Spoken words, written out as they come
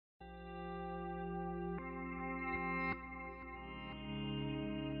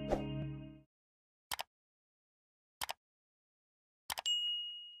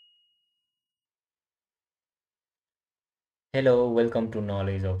Hello, welcome to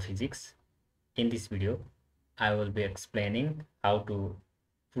Knowledge of Physics. In this video, I will be explaining how to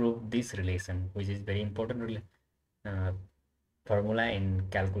prove this relation, which is very important uh, formula in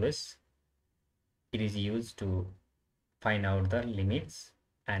calculus. It is used to find out the limits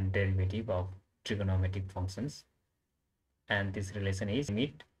and derivative of trigonometric functions. And this relation is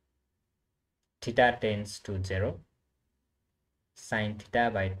limit theta tends to 0, sine theta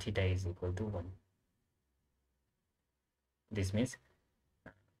by theta is equal to 1. This means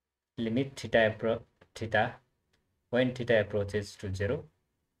limit theta when theta approaches to 0,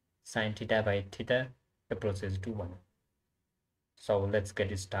 sine theta by theta approaches to 1. So let's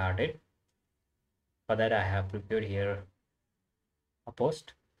get started. For that, I have prepared here a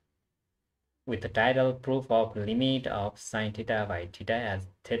post with the title Proof of Limit of Sine Theta by Theta as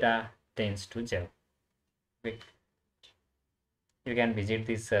Theta tends to 0. You can visit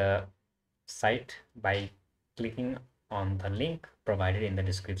this site by clicking on the link provided in the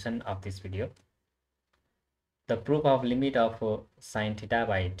description of this video. The proof of limit of sine theta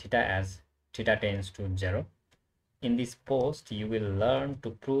by theta as theta tends to 0. In this post, you will learn to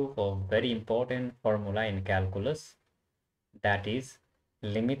prove a very important formula in calculus, that is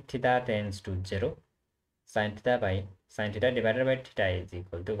limit theta tends to 0, sine theta divided by theta is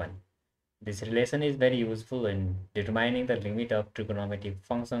equal to 1. This relation is very useful in determining the limit of trigonometric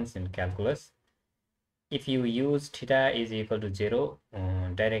functions in calculus. If you use theta is equal to 0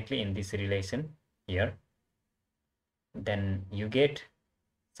 directly in this relation here, then you get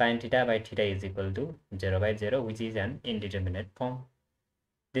sine theta by theta is equal to 0 by 0, which is an indeterminate form.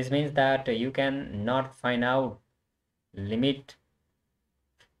 This means that you can not find out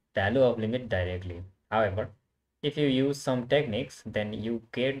value of limit directly. However, if you use some techniques, then you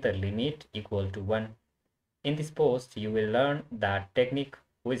get the limit equal to 1. In this post, you will learn that technique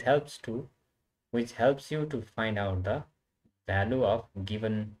which helps you to find out the value of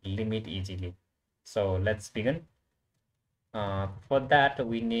given limit easily. So let's begin. For that,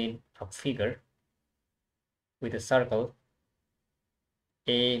 we need a figure with a circle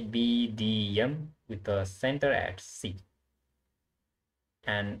ABDM with a center at C,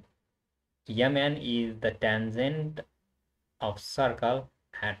 and Mn is the tangent of circle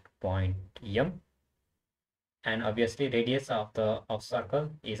at point M, and obviously radius of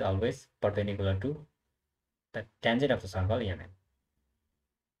circle is always perpendicular to the tangent of the circle Mn.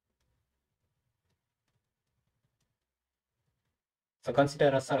 So consider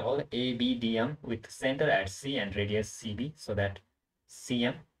a circle ABDM with center at C and radius CB, so that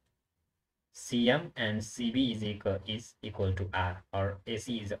CM and CB is equal to R, or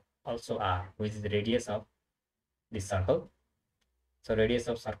AC is also R, which is the radius of this circle. So radius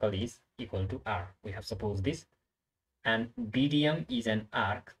of circle is equal to R. We have supposed this. And BDM is an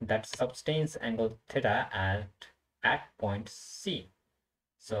arc that subtends angle theta at point C.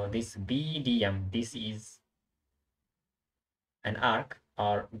 So this BDM, this is an arc,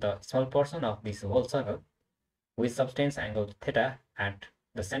 or the small portion of this whole circle, which subtends angle theta at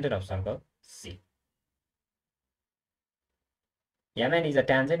the center of circle C. Mn is a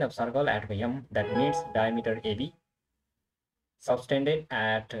tangent of circle at M that meets diameter AB, subtended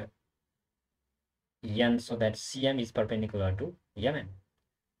at N, so that CM is perpendicular to Mn.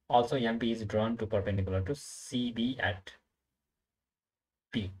 Also, MP is drawn to perpendicular to CB at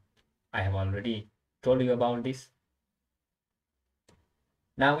P. I have already told you about this.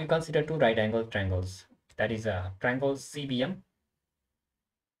 Now we consider two right angle triangles. That is a triangle CBM.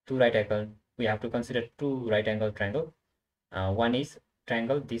 We have to consider two right angle triangle. One is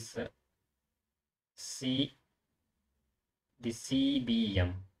triangle this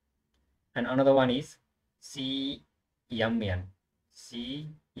CBM, and another one is CMN.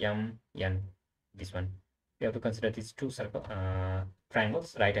 This one. We have to consider these two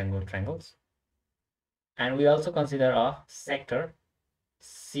triangles, right angle triangles. And we also consider a sector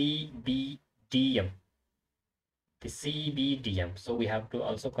CBDM. The CBDM. So we have to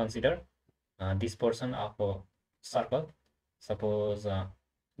also consider this portion of a circle. Suppose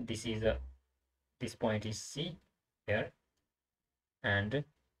this point is C here, and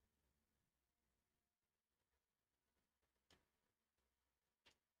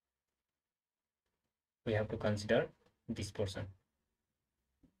we have to consider this portion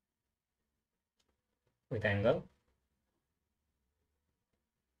with angle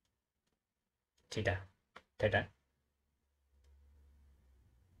theta,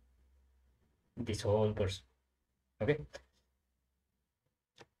 this whole portion. Okay,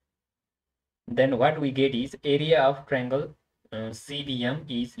 then what we get is area of triangle CBM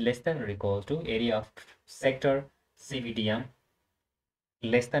is less than or equal to area of sector CBDM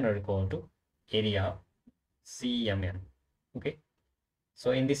less than or equal to area of CMN. Okay,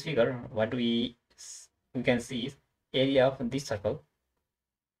 so in this figure, what we can see is area of this circle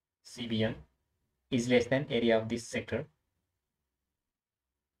CBM is less than area of this sector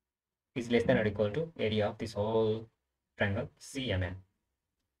is less than or equal to area of this whole triangle CMN.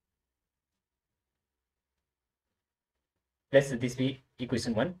 Let's this be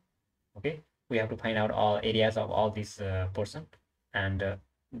equation 1. Okay, we have to find out all areas of all this portion and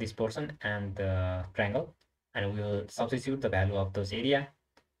this portion and the triangle, and we will substitute the value of those area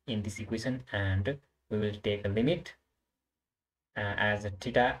in this equation, and we will take a limit as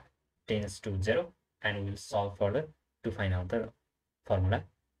theta tends to 0, and we will solve further to find out the formula,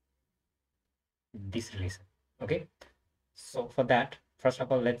 this relation. Okay, so for that, first of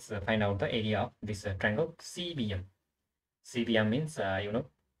all, let's find out the area of this triangle CBM. CBM means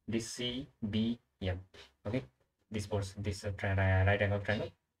this CBM. Okay, this right angle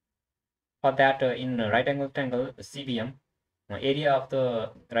triangle. For that, in right angle triangle CBM, area of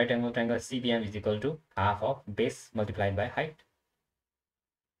the right angle triangle CBM is equal to half of base multiplied by height,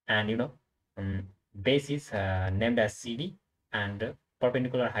 and base is named as CB, and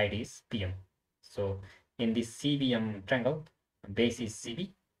perpendicular height is PM. So in this CBM triangle, base is CB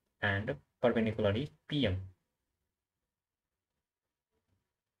and perpendicular is PM.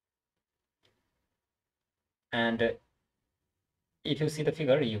 And if you see the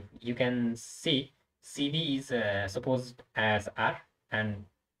figure, you can see CB is supposed as R, and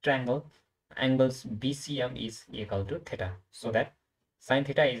triangle angles BCM is equal to theta, so that sin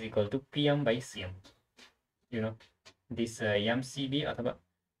theta is equal to PM by CM. This MCB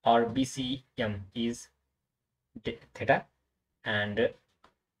or BCM is theta, and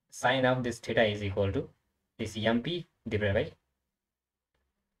sine of this theta is equal to this MP divided by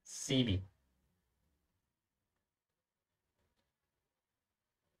CB.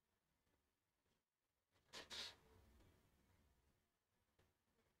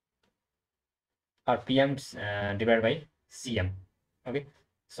 Or PM divided by CM. Okay,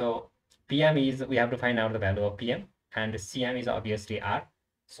 so PM is, we have to find out the value of PM, and CM is obviously R.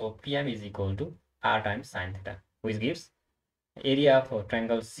 So PM is equal to R times sine theta, which gives area of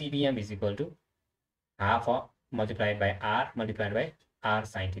triangle CBM is equal to half of multiplied by R multiplied by R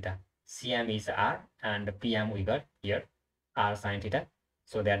sine theta. CM is R, and PM we got here R sine theta,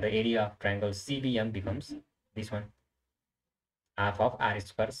 so that the area of triangle CBM becomes this one, half of R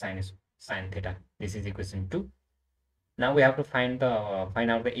square sine theta. This is equation 2. Now we have to find out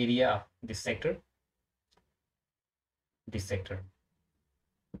the area of this sector.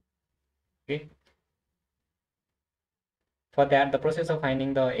 Okay, for that, the process of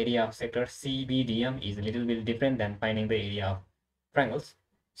finding the area of sector CBDM is a little bit different than finding the area of triangles.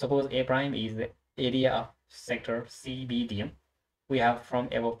 Suppose A prime is the area of sector CBDM. We have from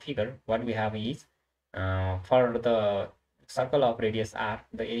above figure, what we have is for the circle of radius r,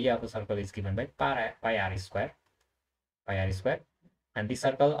 the area of the circle is given by pi r square, and the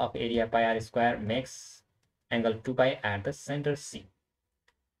circle of area pi r square makes angle 2 pi at the center C.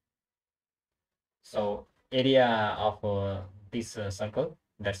 So area of this circle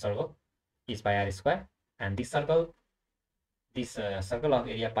is pi r square, and this circle of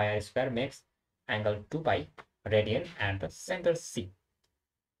area pi r square makes angle 2 pi radian at the center C.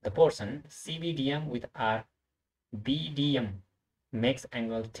 The portion CBDM with R BDM makes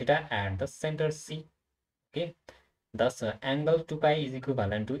angle theta at the center C. Okay, thus angle 2 pi is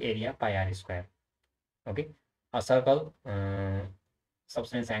equivalent to area pi r square. Okay, a circle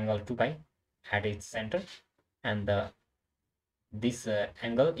subtends angle 2 pi at its center, and this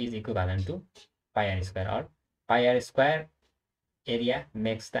angle is equivalent to pi r square, or pi r square area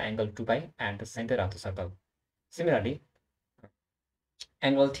makes the angle 2 pi at the center of the circle. Similarly,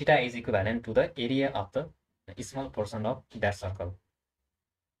 angle theta is equivalent to the area of the small portion of that circle.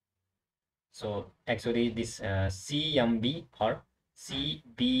 So actually this CMB or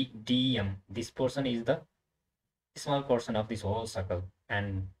CBDM, this portion is the small portion of this whole circle,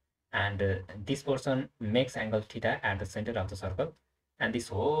 and this portion makes angle theta at the center of the circle, and this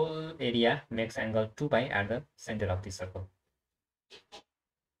whole area makes angle 2 pi at the center of the circle.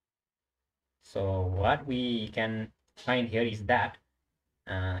 So what we can find here is that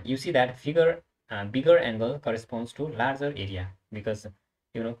you see that bigger angle corresponds to larger area, because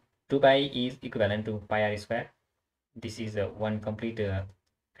 2 pi is equivalent to pi r square. This is one complete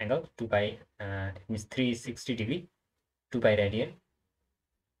angle. 2 pi means 360 degree, 2 pi radian,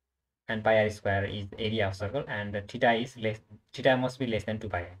 and pi r square is area of circle, and theta must be less than 2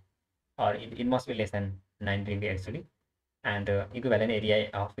 pi, or it must be less than 90 degree actually, and equivalent area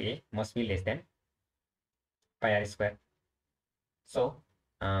of A must be less than pi r square. So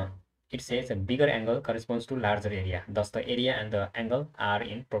it says a bigger angle corresponds to larger area. Thus, the area and the angle are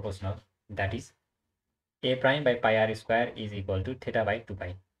in proportional. That is, a prime by pi r square is equal to theta by 2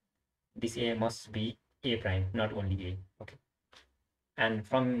 pi. This a must be a prime, not only a. Okay. And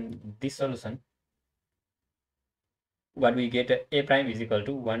from this solution, what we get, a prime is equal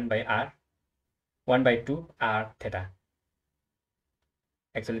to 1 by r, 1 by 2 r theta.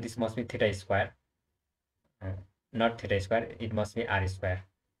 Actually, this must be theta square, not theta square. It must be r square.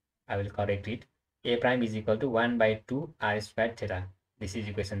 I will correct it. A prime is equal to 1 by 2 r square theta. This is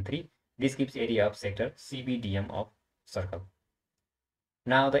equation 3. This gives area of sector CBDM of circle.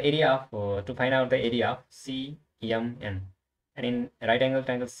 Now the area of, to find out the area of CMN. And in right angle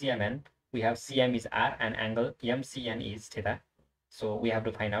triangle CMN, we have CM is r and angle MCN is theta. So we have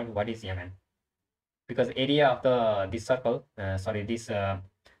to find out what is MN. Because area of this circle, this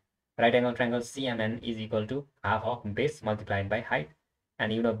right angle triangle CMN is equal to half of base multiplied by height.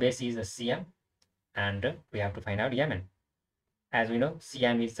 And you know base is a CM, and we have to find out MN. As we know,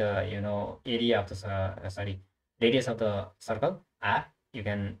 CM is area of the radius of the circle r. You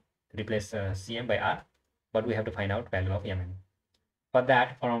can replace CM by r, but we have to find out value of MN. For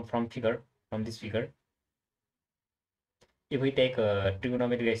that, from this figure, if we take a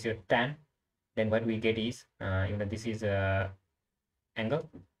trigonometric ratio tan, then what we get is this is angle,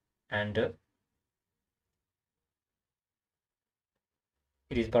 and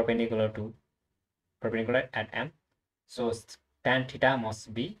it is perpendicular at M. So tan theta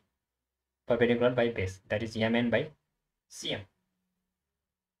must be perpendicular by base, that is MN by CM.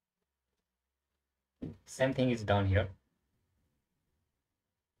 Same thing is done here.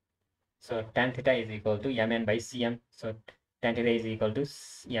 So tan theta is equal to MN by CM. So tan theta is equal to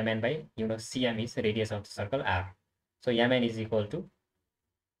MN by, CM is radius of the circle R. So MN is equal to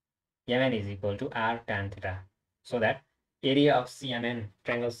R tan theta. So that area of CMN,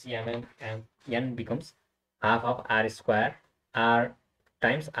 triangle CMN, and N becomes half of R square, R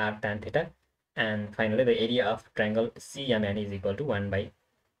times R tan theta. And finally, the area of triangle CMN is equal to 1 by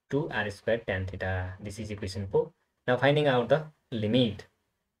 2 R square tan theta. This is equation 4. Now finding out the limit.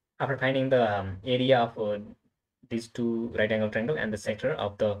 After finding the area of these two right angle triangle and the sector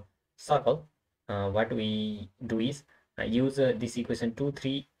of the circle, what we do is use this equation 2,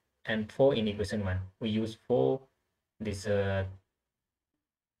 3, and 4 in equation 1. We use 4, this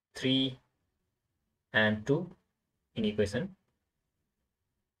 3, and 2 in equation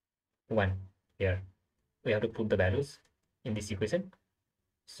 1. Here we have to put the values in this equation.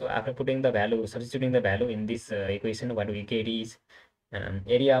 So after putting the value, substituting the value in this equation, what we get is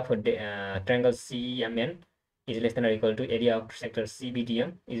area of triangle CMN is less than or equal to area of sector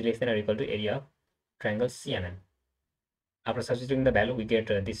CBDM is less than or equal to area of triangle CMN. After substituting the value, we get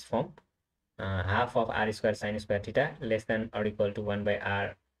this form: half of r square sine square theta less than or equal to 1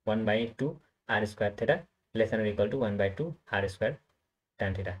 by 2 r square theta less than or equal to 1 by 2 r square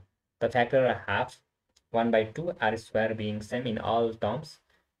tan theta. The factor half 1 by 2 r square being same in all terms.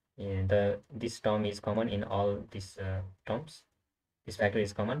 This term is common in all these terms. This factor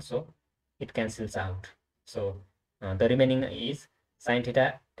is common, so it cancels out. So the remaining is sine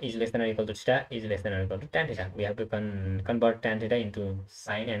theta is less than or equal to theta is less than or equal to tan theta. We have to convert tan theta into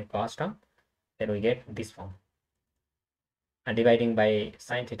sine and cos term. Then we get this form. And dividing by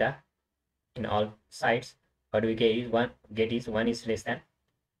sine theta in all sides, what we get is 1 is less than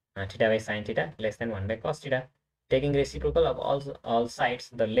theta by sine theta less than 1 by cos theta. Taking reciprocal of all sides,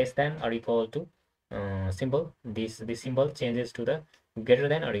 the less than or equal to symbol, this symbol changes to the greater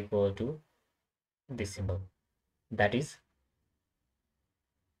than or equal to this symbol. That is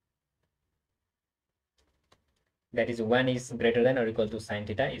 1 is greater than or equal to sine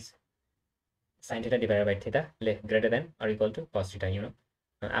theta is sine theta divided by theta greater than or equal to cos theta.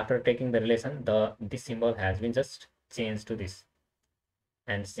 After taking the relation, this symbol has been just changed to this,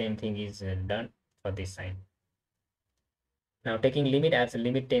 and same thing is done for this sign. Now taking limit, as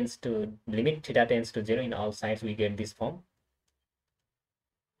limit theta tends to 0 in all sides, we get this form.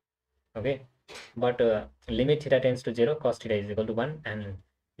 Okay, but limit theta tends to 0, cos theta is equal to 1, and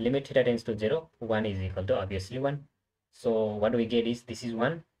limit theta tends to 0, 1 is equal to obviously 1. So what we get is this is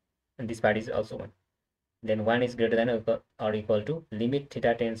 1 and this part is also 1. Then 1 is greater than or equal to limit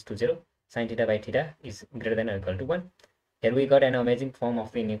theta tends to 0, sin theta by theta is greater than or equal to 1. Here we got an amazing form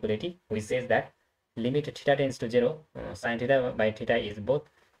of the inequality which says that limit theta tends to 0, sin theta by theta is both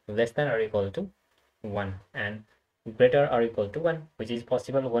less than or equal to 1 and greater or equal to 1, which is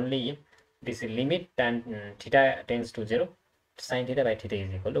possible only if this limit tan theta tends to 0, sin theta by theta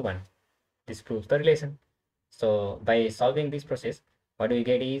is equal to 1. This proves the relation. So by solving this process, what we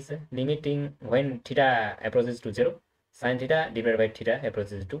get is limiting when theta approaches to 0, sin theta divided by theta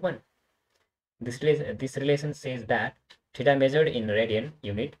approaches to 1. This relation says that theta measured in radian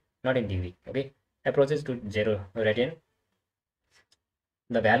unit, not in degree, okay, approaches to 0 radian.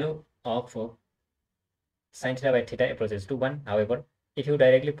 The value of sin theta by theta approaches to 1. However, if you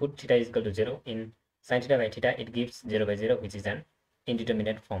directly put theta is equal to 0 in sin theta by theta, it gives 0 by 0, which is an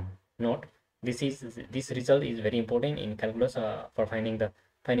indeterminate form. Note, this result is very important in calculus for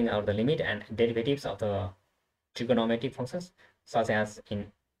finding out the limit and derivatives of the trigonometric functions, such as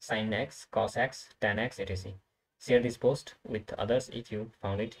in sin x, cos x, tan x, etc. Share this post with others if you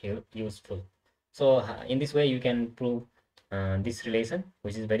found it useful. So in this way you can prove this relation,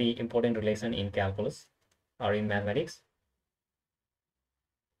 which is very important relation in calculus or in mathematics.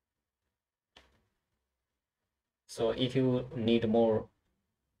 So if you need more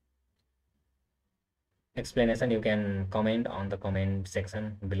explanation, you can comment on the comment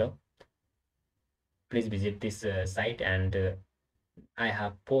section below. Please visit this site, and I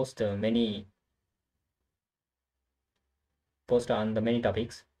have many post on the many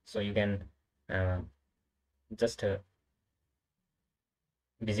topics, so you can uh, just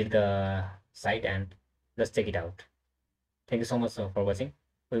visit the site and just check it out. Thank you so much for watching.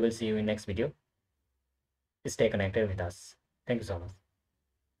 We will see you in next video. Stay connected with us. Thank you so much.